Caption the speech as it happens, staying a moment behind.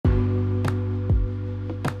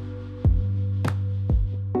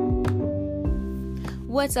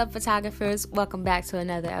What's up, photographers? Welcome back to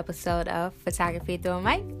another episode of Photography Through a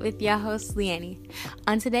Mic with your host, Leanne.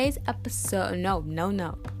 On today's episode, no.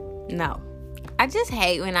 I just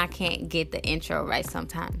hate when I can't get the intro right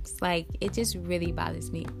sometimes. Like, it just really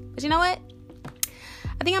bothers me. But you know what?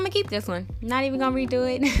 I think I'm going to keep this one. I'm not even going to redo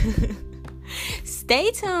it.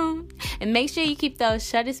 Stay tuned and make sure you keep those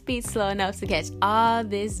shutter speeds slow enough to catch all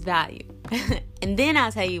this value. And then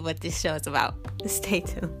I'll tell you what this show is about. Stay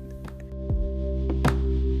tuned.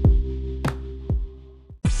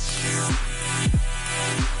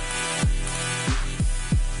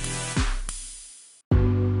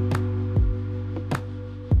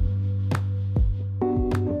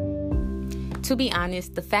 To be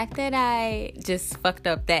honest, the fact that I just fucked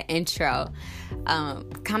up that intro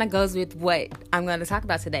kind of goes with what I'm going to talk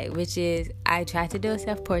about today, which is I tried to do a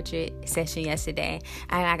self-portrait session yesterday,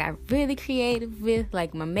 and I got really creative with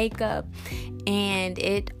like my makeup, and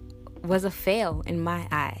it was a fail in my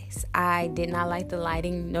eyes. I did not like the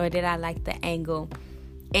lighting, nor did I like the angle,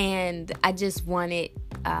 and I just wanted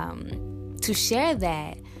to share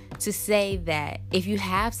that. To say that if you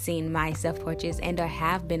have seen my self-portraits and or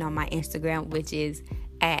have been on my Instagram, which is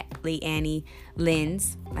at Leanne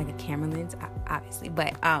Lens, like a camera lens, obviously,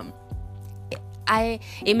 but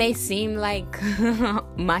it may seem like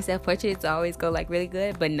my self-portraits always go like really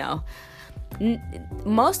good, but no.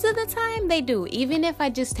 Most of the time they do, even if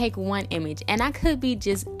I just take one image, and I could be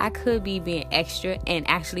being extra and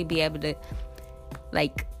actually be able to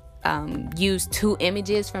like use two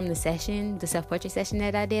images from the self-portrait session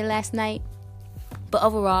that I did last night. But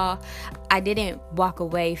overall, I didn't walk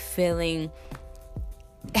away feeling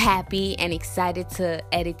happy and excited to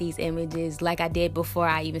edit these images like I did before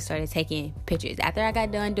I even started taking pictures. After I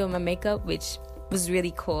got done doing my makeup, which was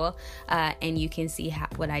really cool, and you can see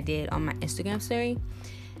what I did on my Instagram story.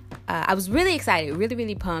 I was really excited,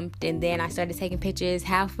 really pumped, and then I started taking pictures.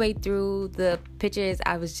 Halfway through the pictures,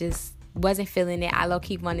 I wasn't feeling it. I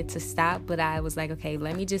low-key wanted to stop, but I was like, okay,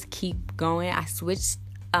 let me just keep going. I switched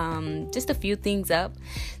just a few things up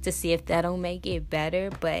to see if that'll make it better,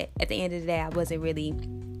 but at the end of the day, I wasn't really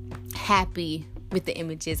happy with the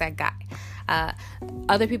images I got.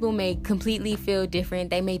 Other people may completely feel different.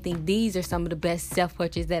 They may think these are some of the best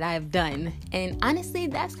self-portraits that I've done, and honestly,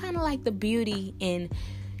 that's kind of like the beauty in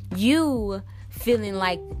you feeling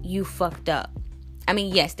like you fucked up. I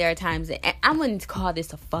mean, yes, there are times that I wouldn't call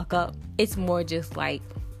this a fuck up. It's more just like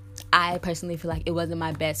I personally feel like it wasn't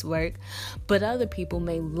my best work, but other people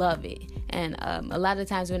may love it. And a lot of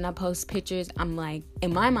times when I post pictures, I'm like,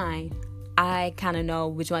 in my mind, I kind of know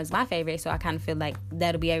which one's my favorite, so I kind of feel like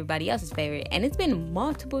that'll be everybody else's favorite. And it's been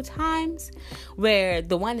multiple times where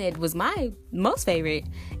the one that was my most favorite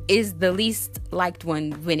is the least liked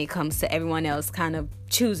one when it comes to everyone else kind of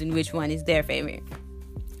choosing which one is their favorite.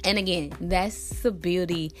 And again, that's the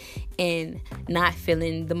beauty in not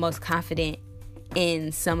feeling the most confident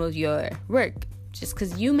in some of your work. Just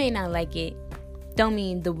because you may not like it, don't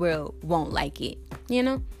mean the world won't like it, you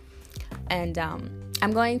know? And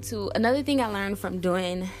another thing I learned from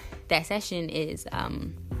doing that session is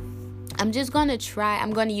I'm going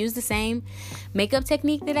to use the same makeup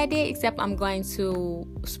technique that I did, except I'm going to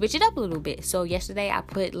switch it up a little bit. So yesterday I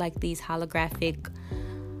put like these holographic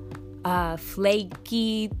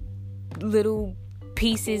flaky little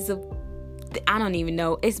pieces of, I don't even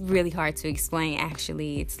know, it's really hard to explain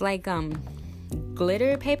actually. It's like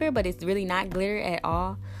glitter paper, but it's really not glitter at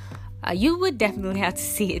all. You would definitely have to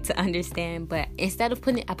see it to understand, but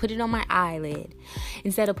I put it on my eyelid.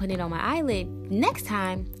 Instead of putting it on my eyelid, next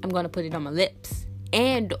time I'm going to put it on my lips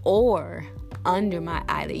and or under my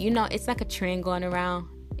eyelid. You know, it's like a trend going around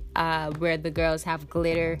where the girls have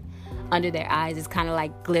glitter under their eyes. It's kind of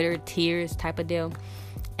like glitter tears type of deal,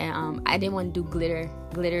 and I didn't want to do glitter.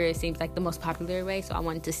 It seems like the most popular way, so I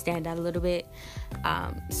wanted to stand out a little bit.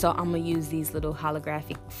 So I'm gonna use these little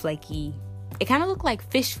holographic flaky, it kind of look like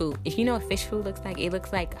fish food. If you know what fish food looks like, it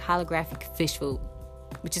looks like holographic fish food,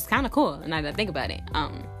 which is kind of cool now that I think about it.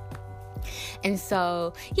 And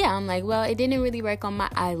so yeah, I'm like, well, it didn't really work on my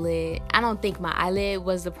eyelid. I don't think my eyelid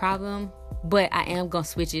was the problem, but I am going to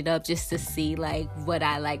switch it up just to see like what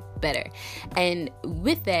I like better. And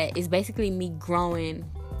with that is basically me growing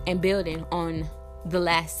and building on the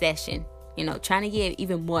last session, you know, trying to get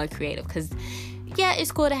even more creative, because yeah,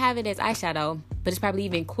 it's cool to have it as eyeshadow, but it's probably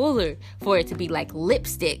even cooler for it to be like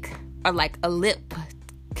lipstick or like a lip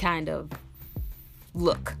kind of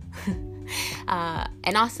look.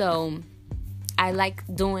 And also I like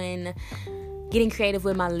getting creative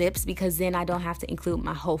with my lips, because then I don't have to include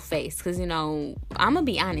my whole face. Because, you know, I'm going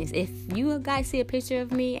to be honest. If you guys see a picture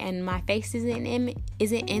of me and my face isn't in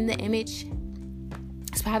the image,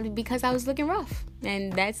 it's probably because I was looking rough.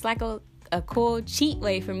 And that's like a cool cheat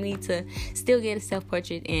way for me to still get a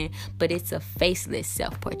self-portrait in, but it's a faceless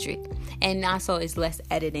self-portrait. And also it's less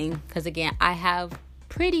editing, because again, I have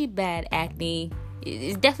pretty bad acne.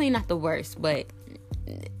 It's definitely not the worst, but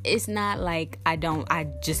it's not like I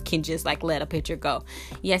just can like let a picture go.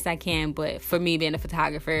 Yes, I can, but for me being a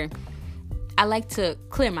photographer, I like to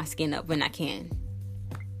clear my skin up when I can.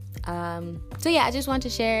 So yeah, I just want to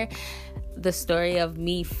share the story of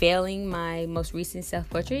me failing my most recent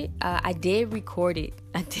self-portrait. I did record it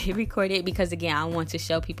because again, I want to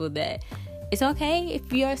show people that it's okay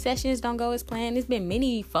if your sessions don't go as planned. There's been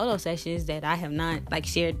many photo sessions that I have not like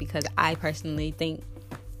shared because I personally think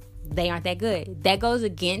they aren't that good. That goes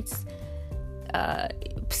against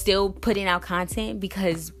still putting out content,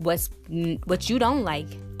 because what you don't like,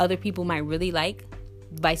 other people might really like.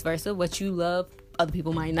 Vice versa, what you love, other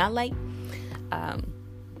people might not like.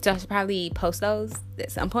 So I should probably post those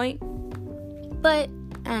at some point. But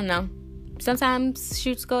I don't know. Sometimes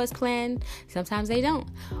shoots go as planned. Sometimes they don't.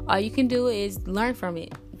 All you can do is learn from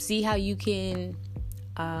it. See how you can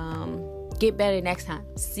get better next time.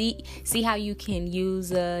 See how you can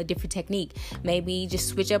use a different technique. Maybe just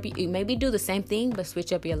switch up. Maybe do the same thing but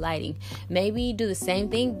switch up your lighting. Maybe do the same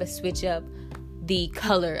thing but switch up the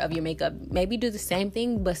color of your makeup. Maybe do the same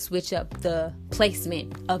thing but switch up the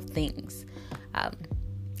placement of things.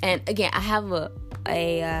 And again, I have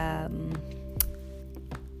a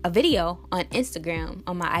video on Instagram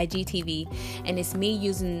on my IGTV, and it's me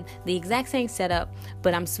using the exact same setup,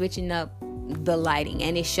 but I'm switching up the lighting,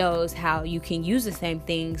 and it shows how you can use the same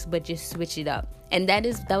things but just switch it up. And that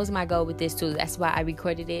was my goal with this too. That's why I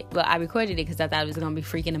recorded it. Well, I recorded it because I thought it was gonna be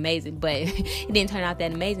freaking amazing, but it didn't turn out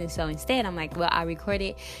that amazing. So instead, I'm like, well, I record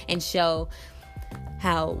it and show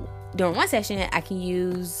how during one session I can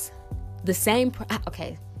use the same.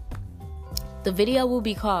 Okay, the video will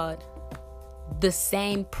be called the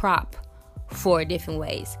same prop 4 different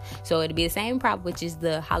ways. So it'll be the same prop, which is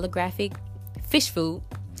the holographic fish food.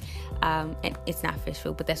 And it's not fish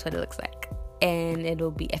food, but that's what it looks like. And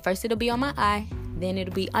it'll be on my eye, then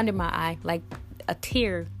it'll be under my eye, like a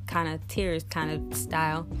tears kind of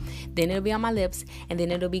style. Then it'll be on my lips, and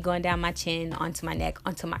then it'll be going down my chin, onto my neck,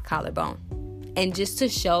 onto my collarbone. And just to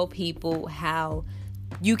show people how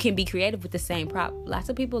you can be creative with the same prop. Lots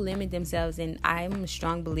of people limit themselves, and I'm a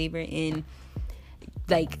strong believer in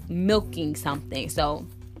like milking something. So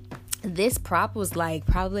this prop was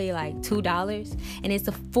probably like $2, and it's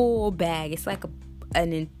a full bag. It's like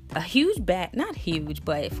a huge bag, not huge,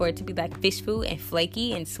 but for it to be like fish food and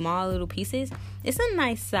flaky and small little pieces, it's a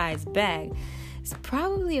nice size bag. It's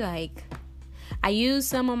probably like, I used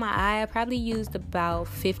some on my eye. I probably used about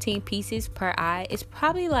 15 pieces per eye. It's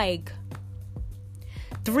probably like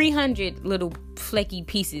 300 little flaky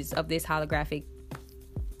pieces of this holographic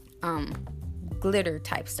glitter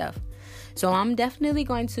type stuff. So I'm definitely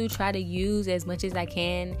going to try to use as much as I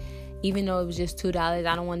can, even though it was just $2. I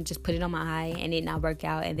don't want to just put it on my eye and it not work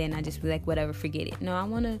out and then I just be like, whatever, forget it. No, I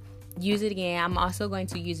want to use it again. I'm also going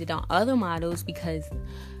to use it on other models because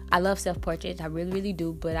I love self-portraits. I really, really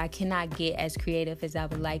do, but I cannot get as creative as I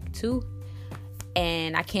would like to.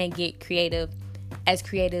 And I can't get creative as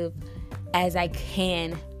I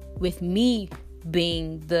can with me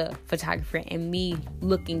being the photographer and me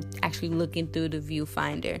actually looking through the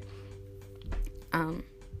viewfinder.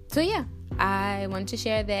 So yeah, I wanted to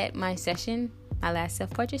share that my last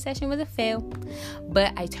self-portrait session was a fail,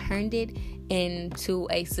 but I turned it into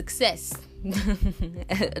a success,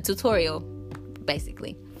 a tutorial,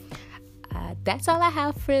 basically. That's all I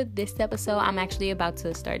have for this episode. I'm actually about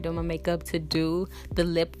to start doing my makeup to do the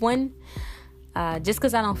lip one, just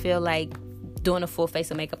because I don't feel like doing a full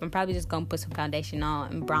face of makeup. I'm probably just gonna put some foundation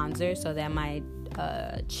on and bronzer so that my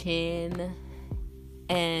chin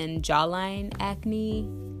and jawline acne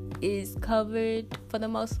is covered for the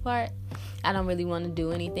most part. I don't really want to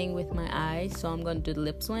do anything with my eyes, so I'm gonna do the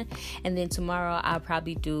lips one, and then tomorrow I'll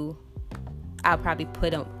probably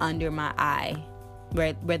put them under my eye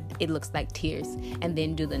where it looks like tears, and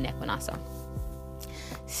then do the neck one also.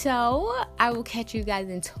 So I will catch you guys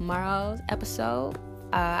in tomorrow's episode.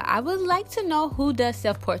 I would like to know who does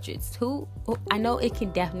self-portraits. Who I know it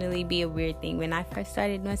can definitely be a weird thing. When I first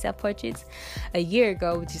started doing self-portraits a year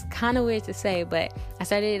ago, which is kind of weird to say, but I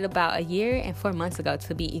started it about a year and 4 months ago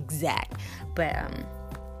to be exact. But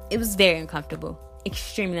it was very uncomfortable,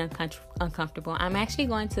 extremely uncomfortable. I'm actually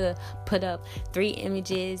going to put up 3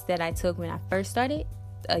 images that I took when I first started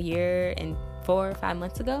a year and 4 or 5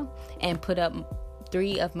 months ago, and put up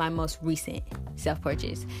 3 of my most recent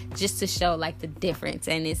self-portraits just to show like the difference.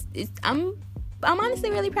 And I'm honestly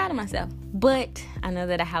really proud of myself, but I know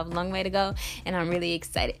that I have a long way to go, and I'm really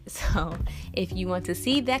excited. So if you want to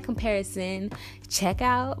see that comparison, check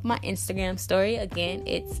out my Instagram story. Again,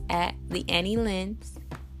 it's at LeAnnieLens.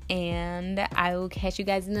 And I will catch you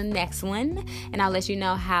guys in the next one. And I'll let you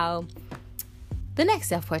know how the next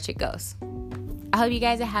self-portrait goes. I hope you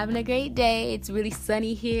guys are having a great day. It's really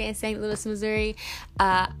sunny here in St. Louis, Missouri.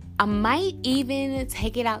 I might even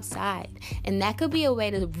take it outside. And that could be a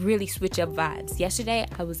way to really switch up vibes. Yesterday,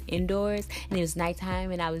 I was indoors and it was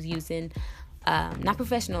nighttime. And I was using, not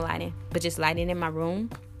professional lighting, but just lighting in my room.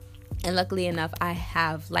 And luckily enough, I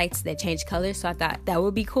have lights that change colors, so I thought that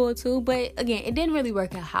would be cool too. But again, it didn't really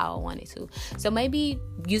work out how I wanted to. So maybe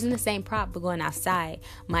using the same prop but going outside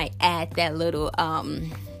might add that little,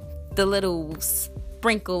 the little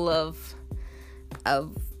sprinkle of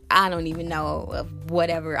I don't even know, of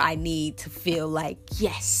whatever I need to feel like,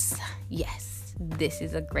 yes, this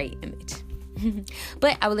is a great image.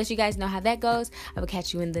 But I will let you guys know how that goes. I will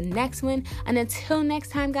catch you in the next one. And until next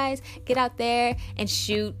time, guys, get out there and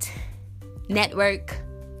shoot, network,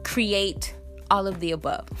 create, all of the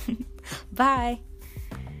above. Bye.